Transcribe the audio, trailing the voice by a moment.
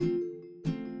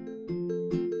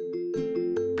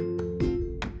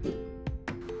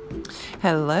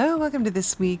Hello, welcome to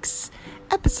this week's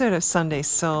episode of Sunday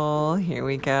Soul. Here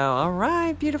we go. All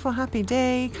right, beautiful, happy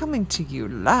day coming to you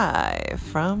live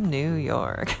from New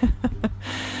York.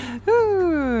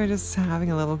 Ooh, just having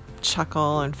a little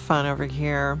chuckle and fun over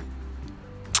here.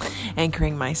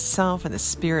 Anchoring myself in the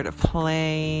spirit of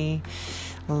play,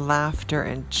 laughter,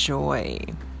 and joy.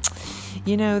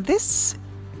 You know,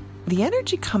 the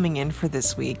energy coming in for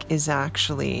this week is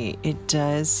actually, it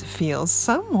does feel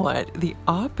somewhat the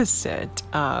opposite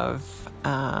of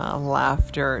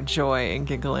laughter, joy, and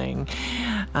giggling.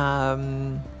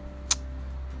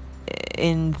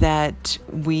 In that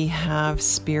we have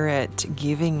Spirit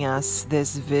giving us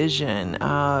this vision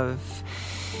of,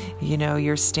 you know,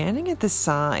 you're standing at the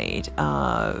side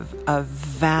of a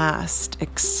vast,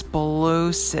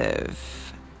 explosive,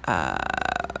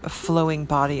 flowing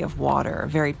body of water, a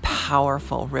very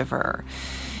powerful river,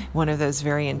 one of those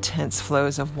very intense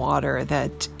flows of water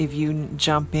that if you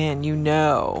jump in, you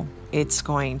know it's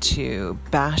going to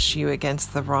bash you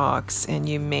against the rocks and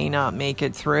you may not make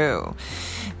it through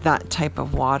that type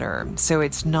of water. So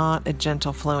it's not a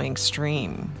gentle flowing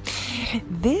stream.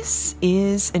 This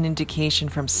is an indication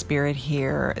from Spirit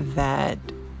here that,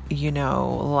 you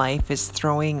know, life is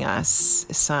throwing us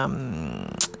some,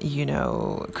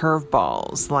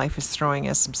 curveballs. Life is throwing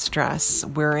us some stress.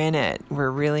 We're in it.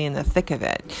 We're really in the thick of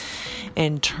it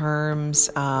in terms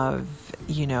of,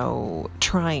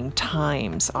 trying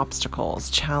times, obstacles,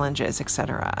 challenges,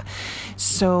 etc.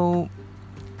 So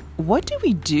what do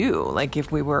we do? Like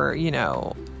if we were,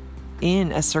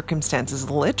 in a circumstances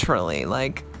literally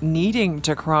like needing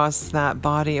to cross that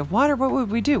body of water, what would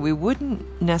we do? We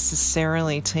wouldn't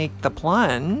necessarily take the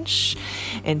plunge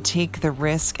and take the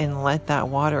risk and let that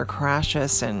water crash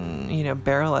us and,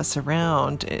 barrel us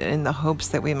around in the hopes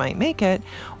that we might make it.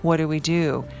 What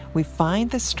do? We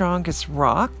find the strongest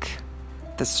rock,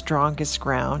 the strongest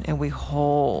ground, and we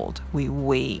hold, we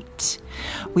wait.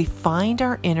 We find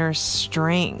our inner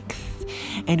strength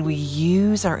and we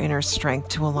use our inner strength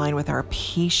to align with our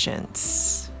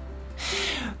patience.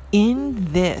 In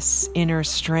this inner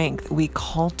strength, we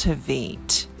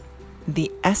cultivate the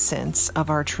essence of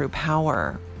our true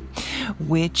power,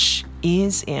 which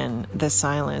is in the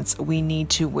silence. We need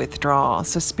to withdraw.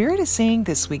 So Spirit is saying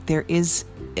this week, there is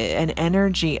an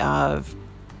energy of,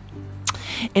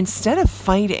 instead of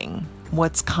fighting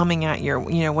what's coming at you,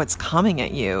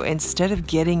 instead of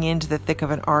getting into the thick of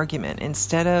an argument,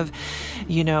 instead of,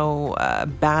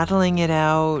 battling it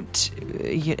out,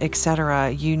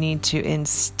 etc., you need to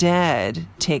instead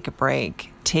take a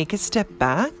break, take a step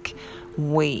back,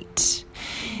 wait.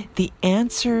 The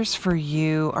answers for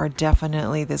you are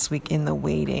definitely this week in the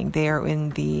waiting. They are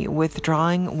in the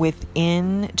withdrawing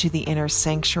within to the inner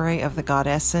sanctuary of the God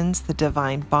essence, the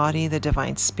divine body, the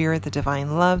divine spirit, the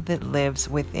divine love that lives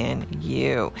within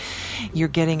you. You're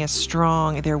getting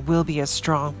there will be a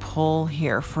strong pull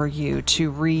here for you to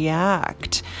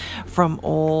react from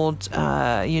old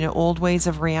ways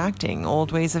of reacting,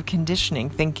 old ways of conditioning,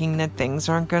 thinking that things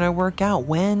aren't going to work out.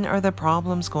 When are the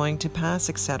problems going to pass,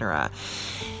 etc.?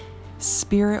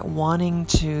 Spirit wanting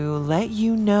to let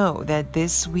you know that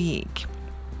this week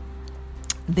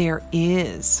there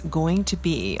is going to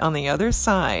be on the other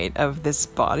side of this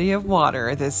body of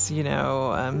water, this,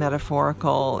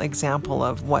 metaphorical example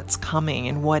of what's coming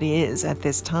and what is at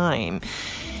this time,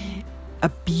 a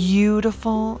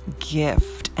beautiful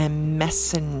gift and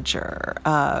messenger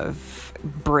of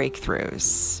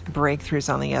breakthroughs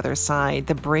on the other side.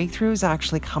 The breakthrough is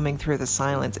actually coming through the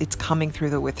silence. It's coming through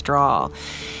the withdrawal.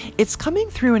 It's coming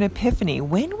through an epiphany.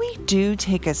 When we do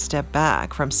take a step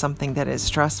back from something that is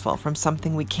stressful, from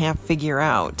something we can't figure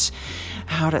out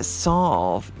how to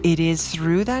solve, it is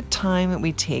through that time that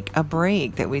we take a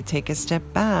break, that we take a step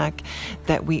back,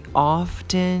 that we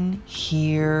often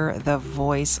hear the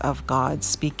voice of God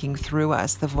speaking through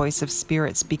us, the voice of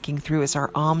Spirit speaking through us, our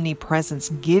omnipresence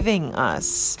giving us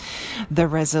the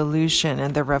resolution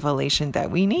and the revelation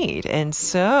that we need. And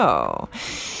so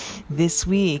this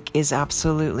week is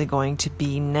absolutely going to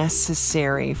be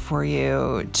necessary for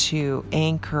you to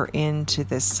anchor into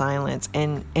this silence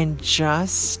and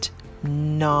just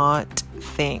not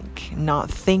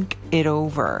think it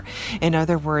over. In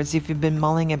other words, if you've been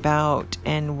mulling about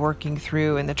and working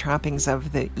through in the trappings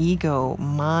of the ego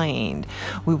mind,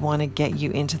 we want to get you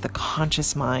into the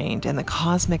conscious mind and the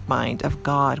cosmic mind of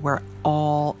God, where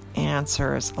all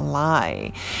answers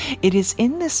lie. It is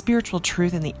in the spiritual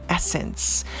truth and the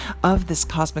essence of this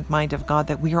cosmic mind of God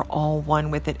that we are all one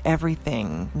with it.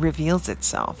 Everything reveals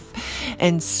itself.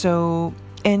 And so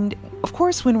And of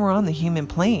course, when we're on the human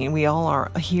plane, we all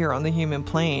are here on the human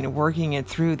plane, working it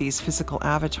through these physical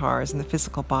avatars and the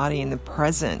physical body in the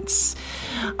presence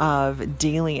of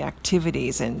daily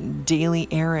activities and daily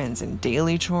errands and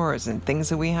daily chores and things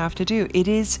that we have to do. It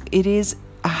is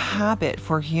a habit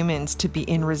for humans to be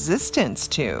in resistance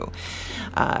to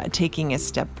taking a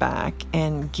step back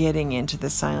and getting into the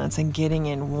silence and getting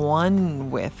in one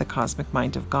with the cosmic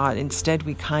mind of God. Instead,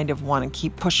 we kind of want to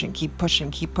keep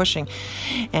pushing.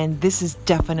 And this is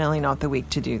definitely not the week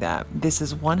to do that. This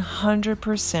is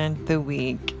 100% the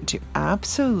week to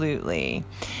absolutely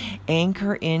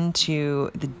anchor into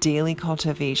the daily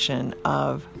cultivation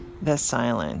of the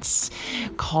silence,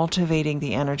 cultivating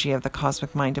the energy of the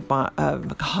cosmic mind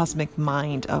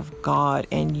of God,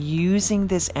 and using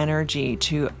this energy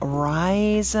to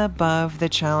rise above the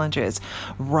challenges,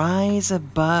 rise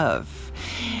above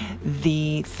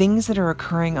the things that are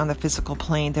occurring on the physical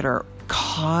plane that are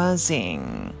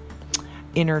causing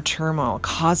inner turmoil,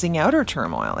 causing outer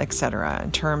turmoil, etc.,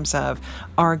 in terms of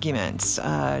arguments,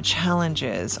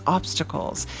 challenges,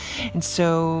 obstacles. And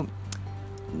so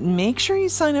make sure you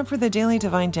sign up for the Daily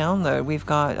Divine Download.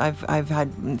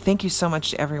 Thank you so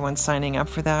much to everyone signing up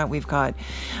for that.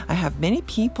 I have many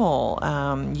people,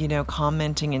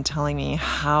 commenting and telling me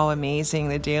how amazing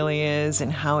the daily is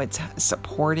and how it's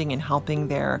supporting and helping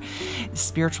their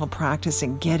spiritual practice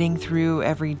and getting through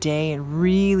every day and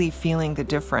really feeling the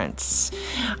difference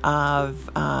of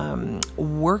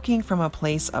working from a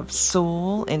place of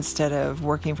soul instead of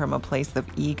working from a place of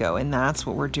ego. And that's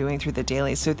what we're doing through the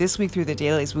daily. So this week through the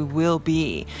daily, we will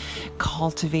be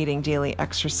cultivating daily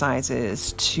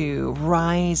exercises to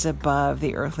rise above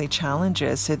the earthly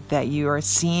challenges so that you are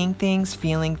seeing things,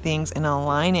 feeling things, and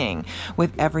aligning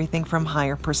with everything from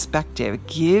higher perspective. It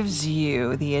gives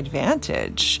you the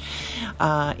advantage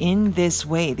in this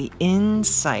way, the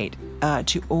insight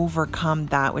to overcome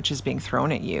that which is being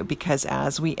thrown at you, because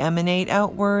as we emanate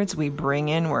outwards, we bring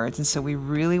inwards. And so we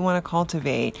really want to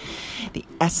cultivate the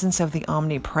essence of the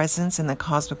omnipresence and the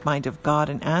cosmic mind of God.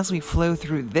 And as we flow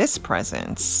through this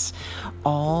presence,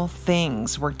 all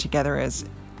things work together as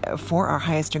for our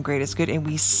highest and greatest good, and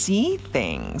we see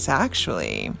things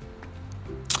actually.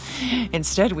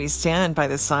 Instead, we stand by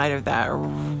the side of that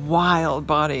wild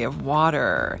body of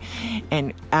water,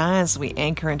 and as we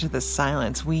anchor into the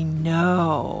silence, we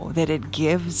know that it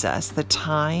gives us the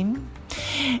time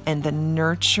and the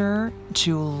nurture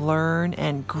to learn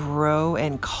and grow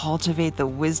and cultivate the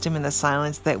wisdom and the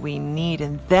silence that we need.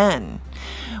 And then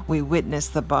we witness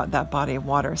that body of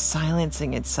water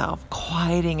silencing itself,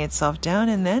 quieting itself down,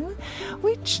 and then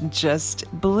we just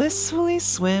blissfully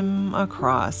swim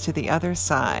across to the other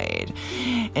side.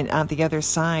 And on the other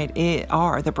side, it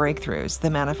are the breakthroughs, the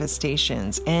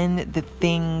manifestations, and the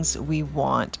things we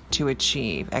want to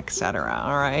achieve, etc.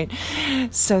 All right.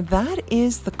 So that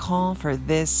is the call for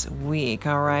this week.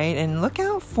 All right. And look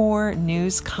out for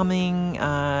news coming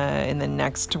in the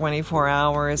next 24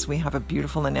 hours. We have a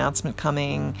beautiful announcement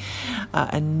coming,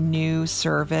 a new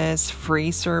service,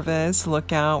 free service.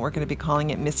 Look out. We're going to be calling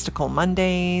it Mystical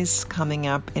Mondays, coming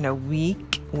up in a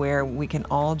week, where we can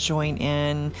all join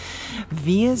in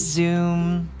via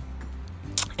Zoom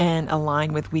and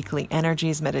align with weekly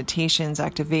energies, meditations,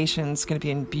 activations. It's going to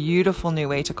be a beautiful new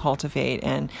way to cultivate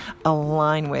and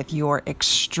align with your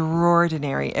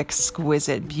extraordinary,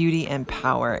 exquisite beauty and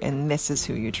power. And this is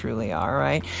who you truly are,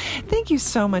 right? Thank you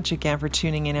so much again for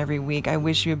tuning in every week. I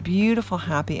wish you a beautiful,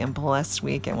 happy, and blessed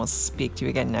week, and we'll speak to you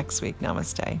again next week.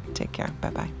 Namaste. Take care.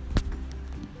 Bye-bye.